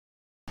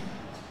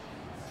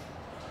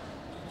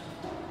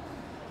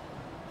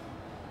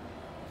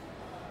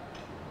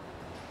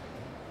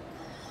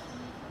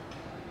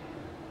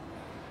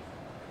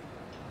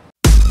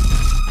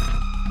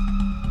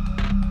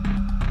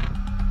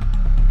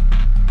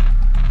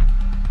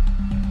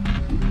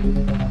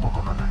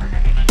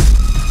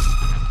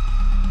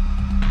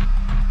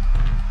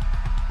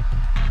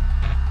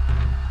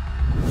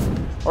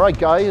All right,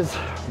 guys,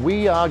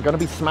 we are going to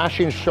be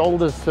smashing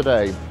shoulders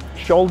today.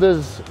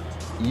 Shoulders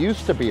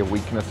used to be a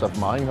weakness of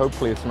mine.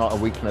 Hopefully it's not a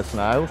weakness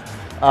now.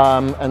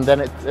 And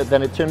then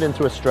it turned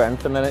into a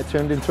strength, and then it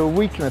turned into a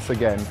weakness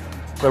again.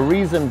 The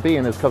reason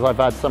being is because I've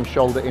had some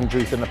shoulder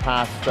injuries in the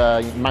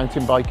past.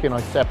 Mountain biking,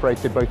 I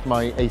separated both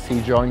my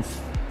AC joints.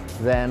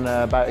 Then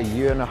about a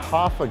year and a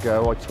half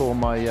ago, I tore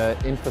my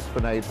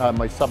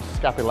my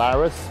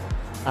subscapularis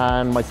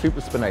and my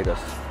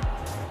supraspinatus.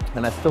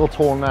 And they're still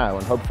torn now,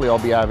 and hopefully I'll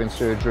be having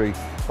surgery.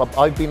 But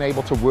I've been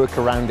able to work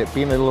around it,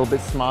 being a little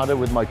bit smarter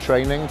with my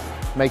training,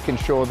 making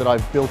sure that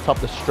I've built up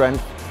the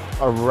strength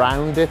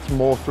around it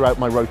more throughout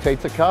my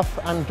rotator cuff,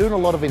 and doing a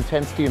lot of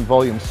intensity and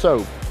volume.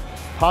 So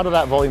part of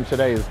that volume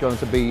today is going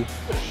to be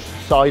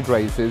side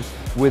raises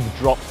with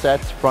drop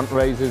sets, front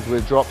raises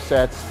with drop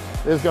sets.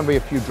 There's going to be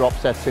a few drop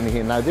sets in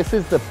here. Now this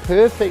is the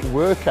perfect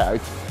workout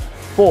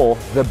for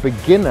the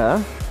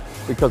beginner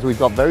because we've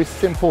got very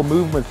simple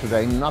movements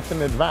today,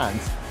 nothing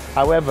advanced.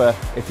 However,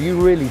 if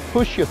you really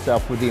push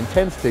yourself with the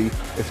intensity,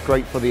 it's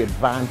great for the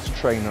advanced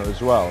trainer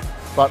as well.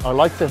 But I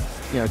like to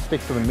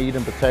stick to the meat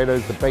and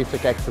potatoes, the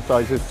basic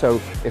exercises.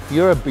 So if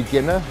you're a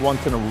beginner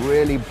wanting to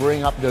really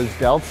bring up those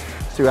delts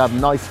so you have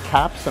nice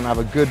caps and have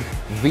a good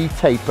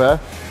V-taper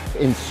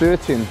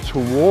inserting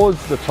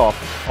towards the top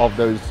of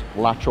those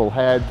lateral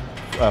head,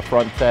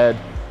 front head,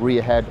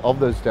 rear head of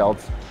those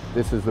delts,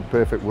 this is the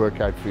perfect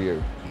workout for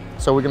you.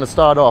 So we're going to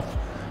start off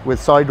with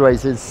side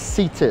raises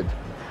seated.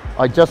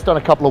 I just done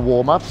a couple of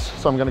warm-ups,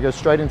 so I'm going to go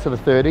straight into the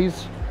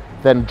 30s,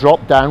 then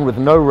drop down with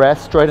no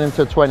rest, straight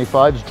into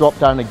 25s, drop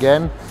down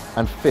again,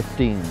 and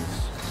 15s.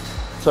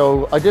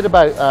 So I did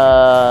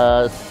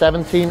about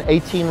 17,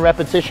 18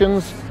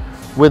 repetitions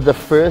with the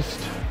first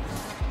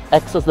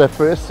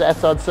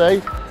set, I'd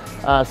say.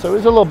 So it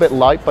was a little bit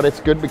light, but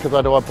it's good because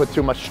I don't want to put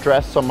too much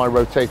stress on my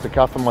rotator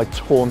cuff and my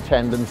torn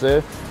tendons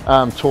there,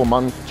 torn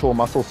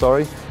muscle,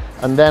 sorry.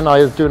 And then I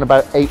was doing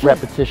about 8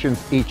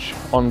 repetitions each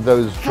on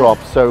those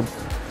drops. So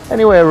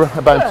anywhere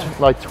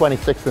about like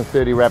 26 and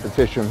 30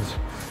 repetitions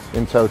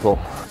in total.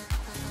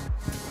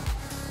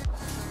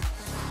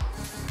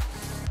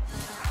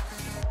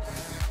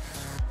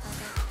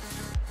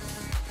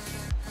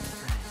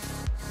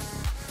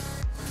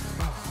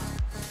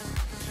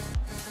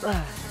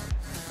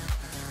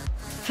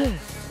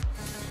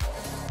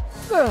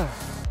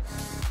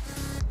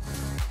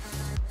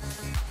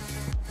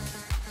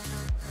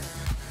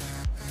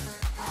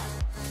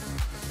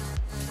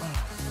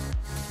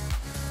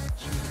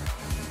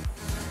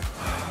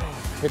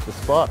 Hit the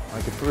spot.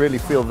 I could really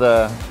feel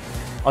the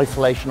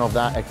isolation of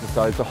that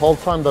exercise. The whole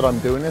time that I'm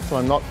doing this,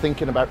 I'm not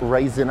thinking about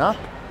raising up,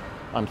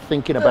 I'm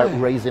thinking about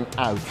raising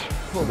out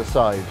to the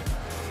side,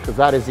 because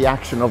that is the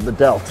action of the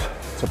delt,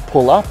 to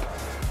pull up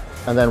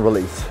and then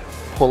release.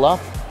 Pull up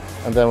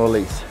and then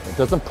release. It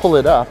doesn't pull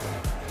it up,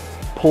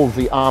 pulls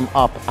the arm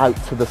up out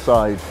to the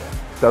side.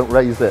 Don't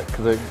raise it,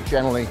 because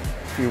generally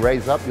if you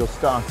raise up, you'll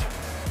start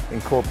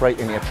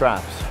incorporating your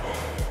traps.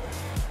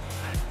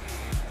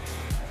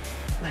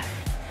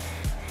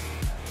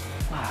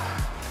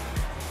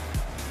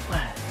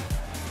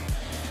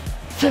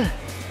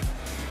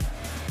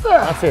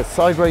 That's it,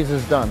 side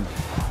raises done.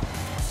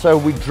 So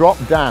we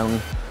dropped down,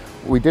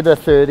 we did our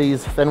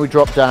 30s, then we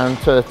dropped down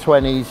to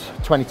 20s,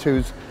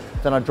 22s,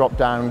 then I dropped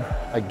down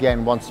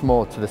again once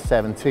more to the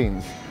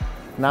 17s.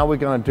 Now we're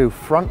going to do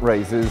front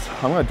raises.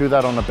 I'm going to do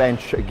that on the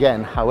bench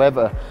again.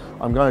 However,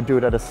 I'm going to do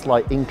it at a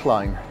slight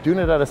incline. Doing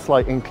it at a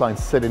slight incline,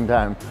 sitting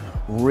down,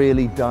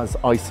 really does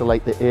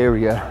isolate the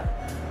area.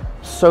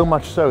 So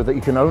much so that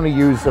you can only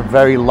use a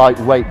very light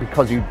weight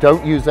because you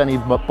don't use any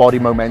body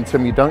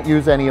momentum, you don't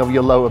use any of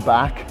your lower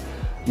back,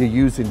 you're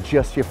using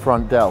just your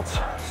front delts.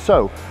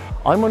 So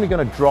I'm only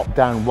going to drop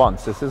down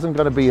once. This isn't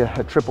going to be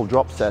a triple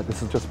drop set,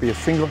 this will just be a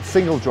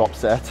single drop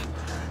set,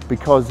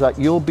 because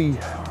you'll be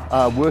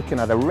working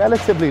at a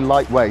relatively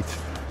light weight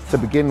to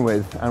begin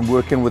with and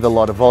working with a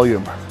lot of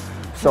volume.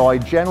 So I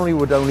generally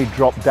would only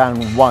drop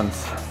down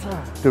once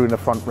doing the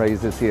front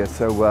raises here.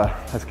 So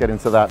let's get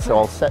into that. So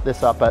I'll set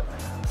this up at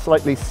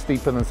slightly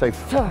steeper than say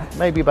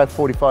maybe about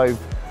 45,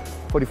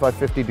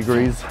 50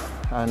 degrees,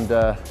 and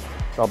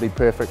that'll be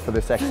perfect for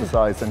this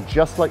exercise. And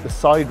just like the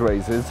side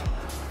raises,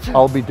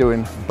 I'll be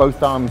doing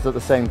both arms at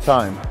the same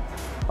time.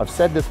 I've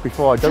said this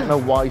before, I don't know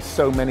why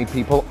so many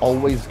people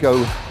always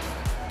go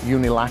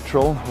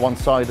unilateral, one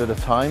side at a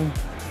time.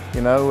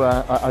 You know,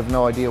 I have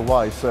no idea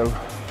why. So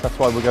that's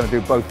why we're going to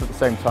do both at the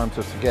same time,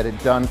 just to get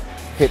it done,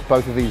 hit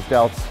both of these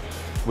delts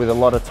with a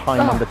lot of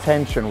time under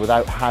tension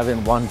without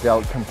having one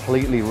delt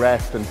completely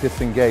rest and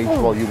disengage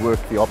while you work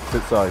the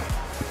opposite side.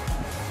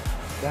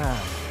 Damn.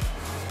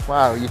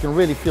 Wow, you can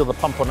really feel the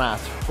pump on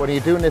that. When you're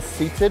doing this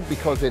seated,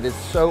 because it is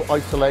so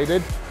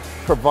isolated,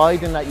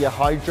 providing that you're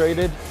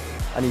hydrated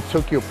and you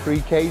took your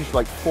pre-cage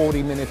like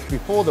 40 minutes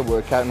before the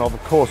workout, and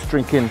of course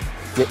drinking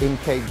your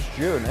in-cage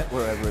during it,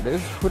 wherever it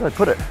is. Where did I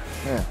put it?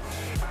 Yeah.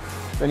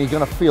 Then you're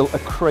gonna feel a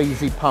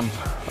crazy pump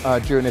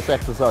during this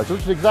exercise,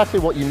 which is exactly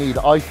what you need,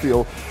 I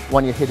feel,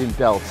 when you're hitting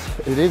delts.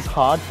 It is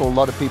hard for a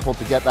lot of people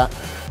to get that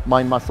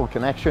mind-muscle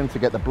connection, to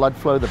get the blood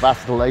flow, the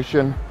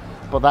vasodilation,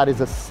 but that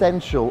is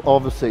essential,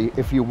 obviously,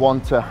 if you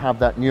want to have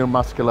that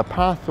neuromuscular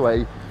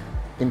pathway,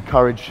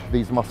 encourage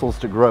these muscles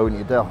to grow in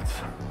your delts.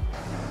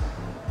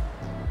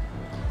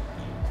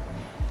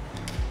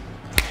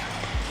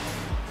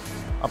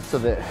 Up to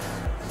there.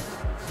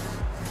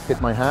 Hit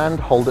my hand,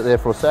 hold it there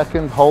for a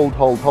second, hold,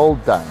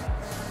 down.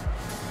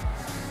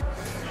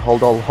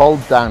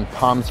 Hold, down.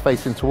 Palms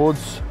facing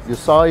towards your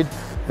side,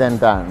 then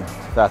down.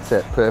 That's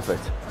it,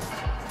 perfect.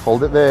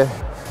 Hold it there,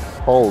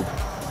 hold.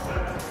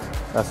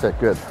 That's it,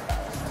 good.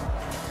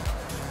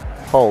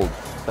 Hold,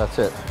 that's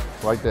it,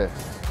 right there.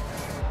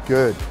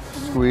 Good,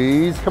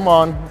 squeeze, come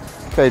on.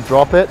 Okay,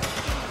 drop it.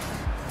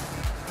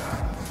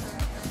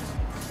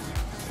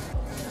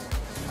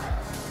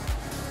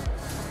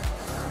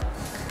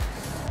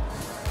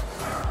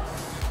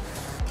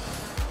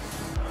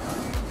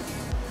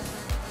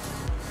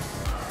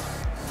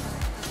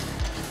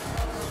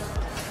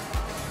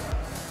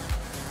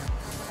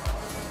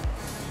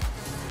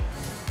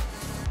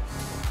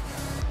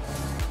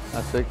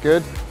 That's it,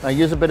 good. Now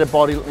use a bit of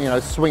body,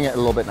 swing it a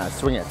little bit now,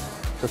 swing it.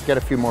 Just get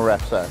a few more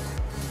reps out.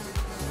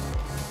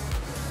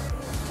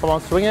 Come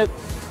on, swing it.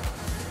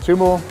 2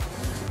 more.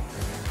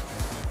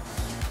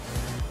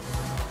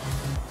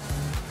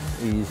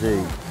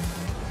 Easy.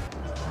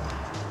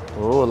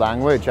 Oh,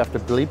 language, you have to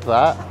bleep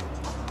that.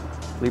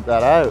 Bleep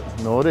that out,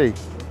 naughty.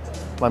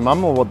 My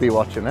mum will be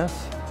watching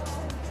this.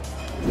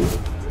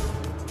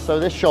 So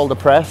this shoulder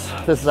press,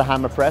 this is a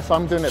hammer press.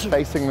 I'm doing it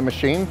facing the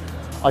machine.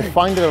 I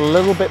find it a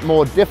little bit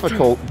more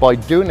difficult by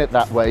doing it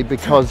that way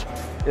because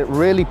it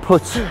really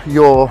puts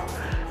your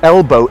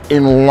elbow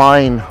in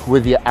line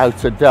with your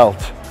outer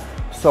delt.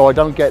 So I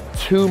don't get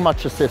too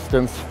much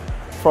assistance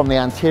from the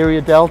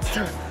anterior delt.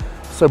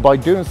 So by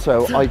doing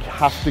so, I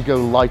have to go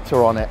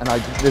lighter on it,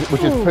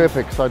 which is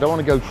perfect. So I don't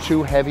want to go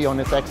too heavy on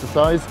this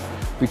exercise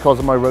because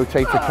of my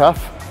rotator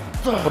cuff.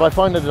 But I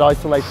find that it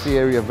isolates the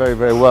area very,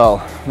 very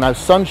well. Now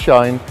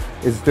Sunshine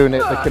is doing it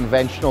the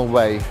conventional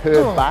way.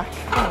 Her back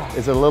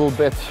is a little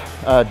bit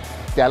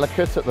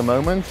delicate at the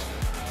moment,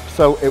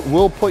 so it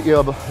will put your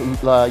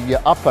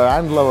upper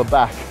and lower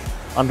back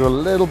under a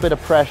little bit of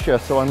pressure.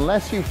 So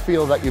unless you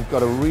feel that you've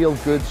got a real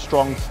good,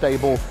 strong,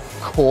 stable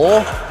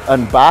core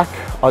and back,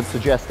 I'd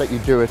suggest that you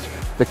do it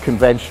the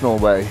conventional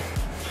way.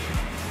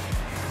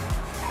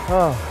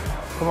 Oh,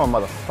 come on,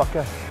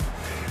 motherfucker.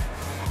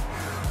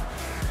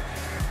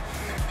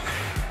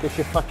 Get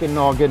your fucking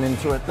noggin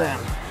into it then.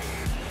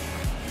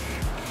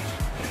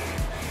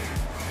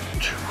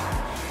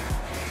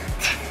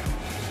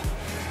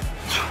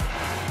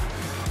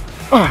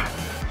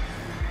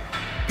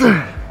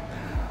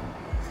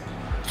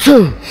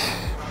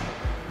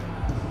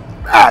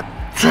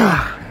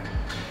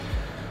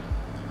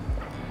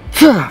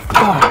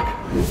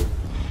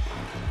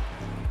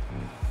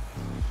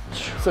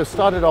 So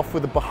started off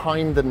with a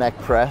behind the neck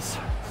press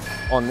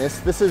on this.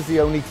 This is the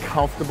only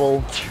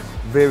comfortable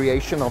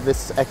variation of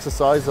this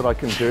exercise that I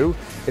can do.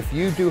 If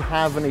you do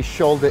have any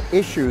shoulder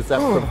issues that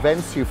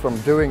prevents you from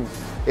doing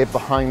it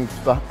behind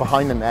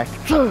the neck,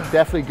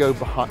 definitely go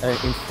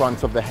in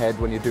front of the head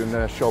when you're doing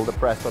a shoulder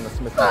press on the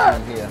Smith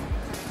machine here.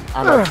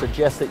 And I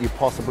suggest that you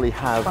possibly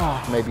have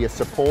maybe a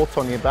support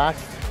on your back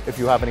if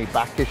you have any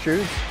back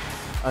issues.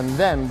 And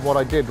then what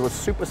I did was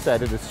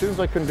superset it. As soon as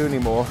I couldn't do any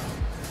more,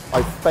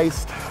 I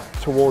faced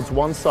towards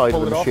one side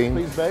of the machine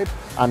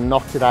and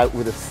knocked it out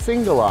with a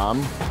single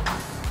arm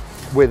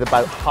with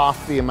about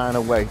half the amount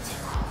of weight.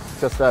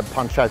 Just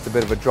punch out a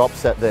bit of a drop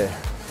set there.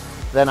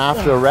 Then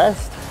after a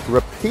rest,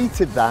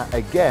 repeated that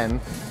again,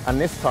 and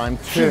this time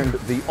turned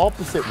the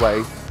opposite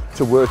way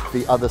to work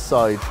the other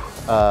side,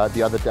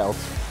 the other delt.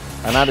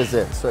 And that is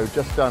it. So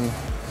just done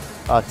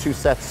 2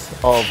 sets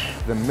of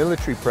the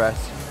military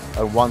press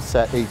and 1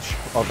 set each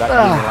of that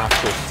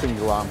unilateral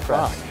single arm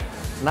press.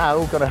 Now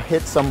we're gonna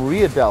hit some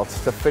rear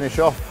delts to finish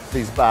off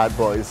these bad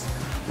boys.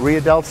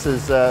 Rear delts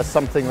is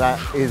something that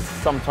is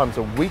sometimes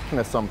a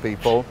weakness on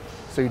people,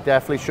 so you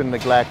definitely shouldn't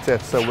neglect it.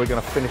 So we're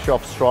gonna finish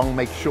off strong.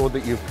 Make sure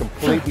that you've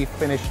completely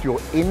finished your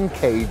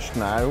in-cage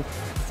now,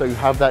 so you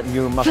have that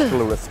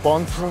neuromuscular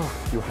response,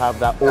 you have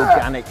that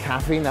organic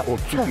caffeine that will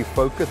keep you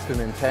focused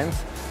and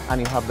intense, and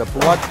you have the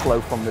blood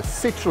flow from the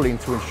citrulline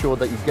to ensure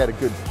that you get a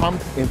good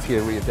pump into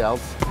your rear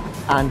delts,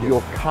 and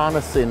your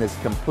carnosine is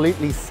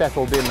completely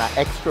settled in. That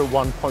extra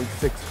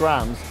 1.6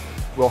 grams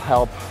will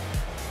help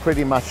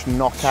pretty much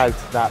knock out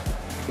that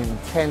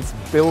intense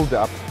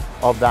buildup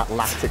of that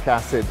lactic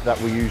acid that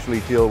we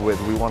usually deal with.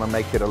 We want to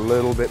make it a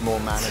little bit more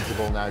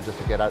manageable now just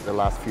to get out the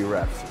last few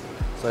reps.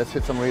 So let's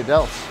hit some rear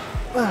delts.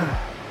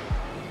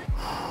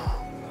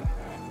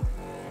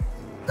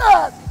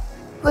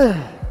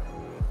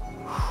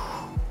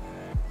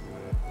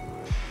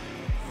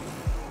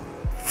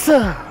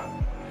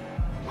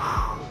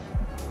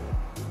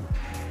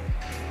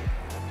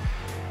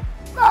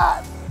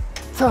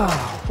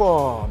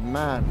 Oh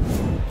man.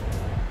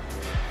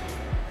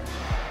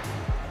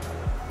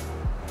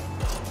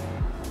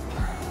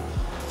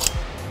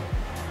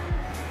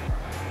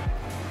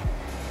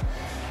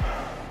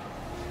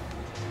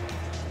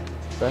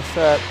 Best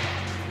set.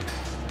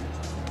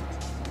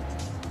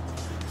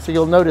 So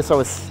you'll notice I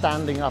was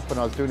standing up when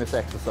I was doing this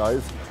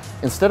exercise.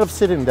 Instead of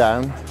sitting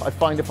down, I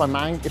find if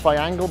I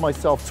angle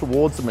myself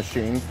towards the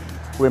machine,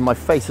 where my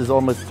face is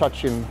almost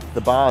touching the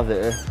bar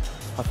there,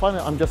 I find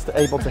that I'm just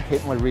able to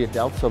hit my rear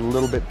delts a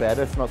little bit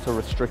better. It's not so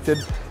restricted.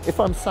 If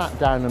I'm sat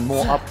down and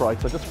more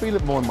upright, I just feel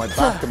it more in my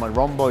back and my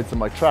rhomboids and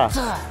my traps.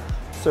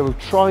 So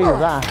try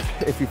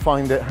that if you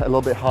find it a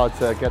little bit hard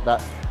to get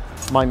that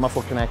mind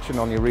muscle connection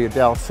on your rear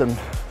delts. And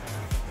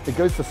it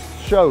goes to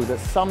show that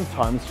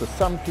sometimes for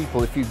some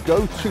people, if you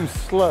go too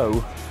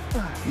slow,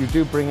 you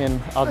do bring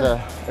in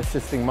other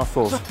assisting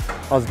muscles.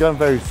 I was going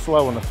very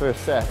slow on the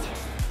first set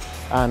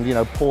and, you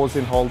know,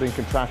 pausing, holding,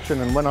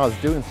 contraction. And when I was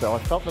doing so, I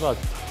felt that I was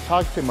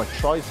targeting my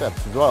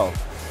triceps as well.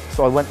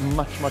 So I went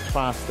much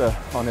faster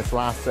on this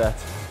last set,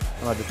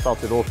 and I just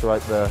felt it all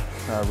throughout the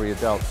rear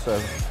delts. So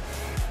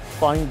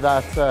find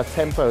that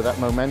tempo, that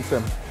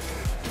momentum,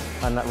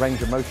 and that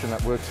range of motion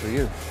that works for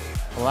you.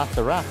 Well, that's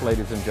a wrap,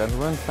 ladies and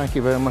gentlemen. Thank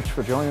you very much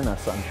for joining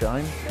us,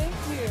 Sunshine.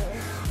 Thank you.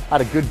 Had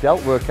a good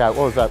delt workout.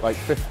 What was that, like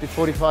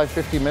 45,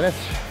 50 minutes?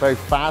 Very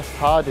fast,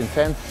 hard,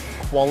 intense,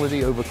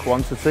 quality over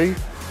quantity.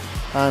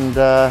 And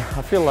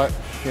I feel like,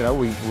 you know,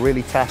 we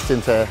really tapped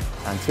into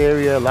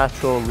anterior,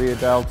 lateral, rear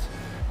delts,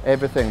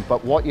 everything.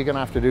 But what you're gonna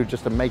have to do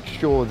just to make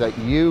sure that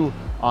you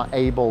are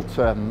able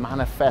to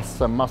manifest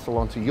some muscle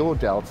onto your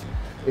delts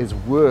is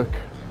work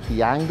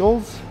the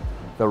angles,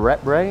 the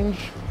rep range,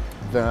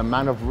 the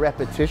amount of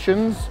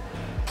repetitions,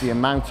 the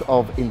amount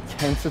of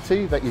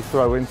intensity that you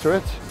throw into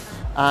it,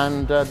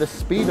 and the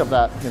speed of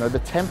that, you know, the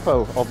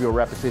tempo of your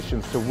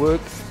repetitions to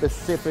work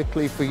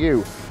specifically for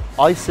you.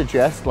 I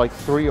suggest like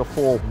 3 or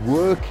 4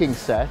 working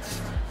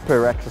sets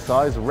per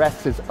exercise.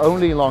 Rest is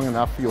only long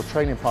enough for your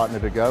training partner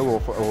to go, or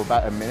for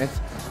about a minute.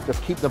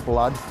 Just keep the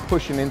blood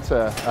pushing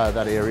into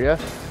that area.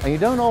 And you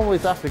don't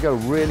always have to go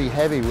really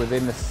heavy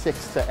within the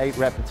 6 to 8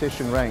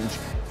 repetition range.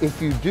 If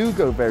you do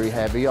go very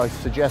heavy, I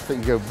suggest that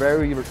you go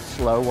very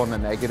slow on the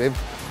negative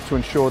to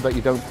ensure that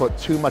you don't put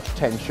too much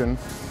tension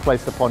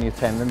placed upon your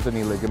tendons and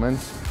your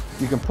ligaments.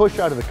 You can push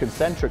out of the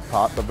concentric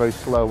part, but very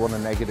slow on the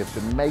negative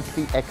to make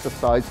the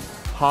exercise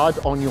hard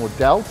on your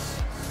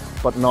delts,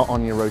 but not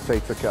on your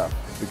rotator cuff,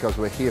 because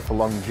we're here for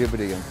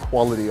longevity and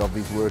quality of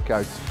these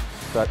workouts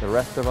throughout the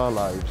rest of our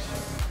lives.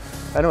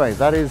 Anyway,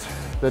 that is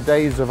the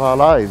days of our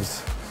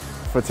lives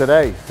for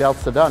today.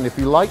 Delts are done. If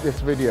you like this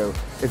video,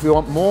 if you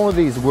want more of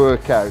these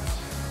workouts,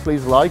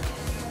 please like,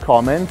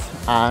 comment,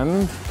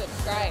 and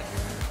Subscribe.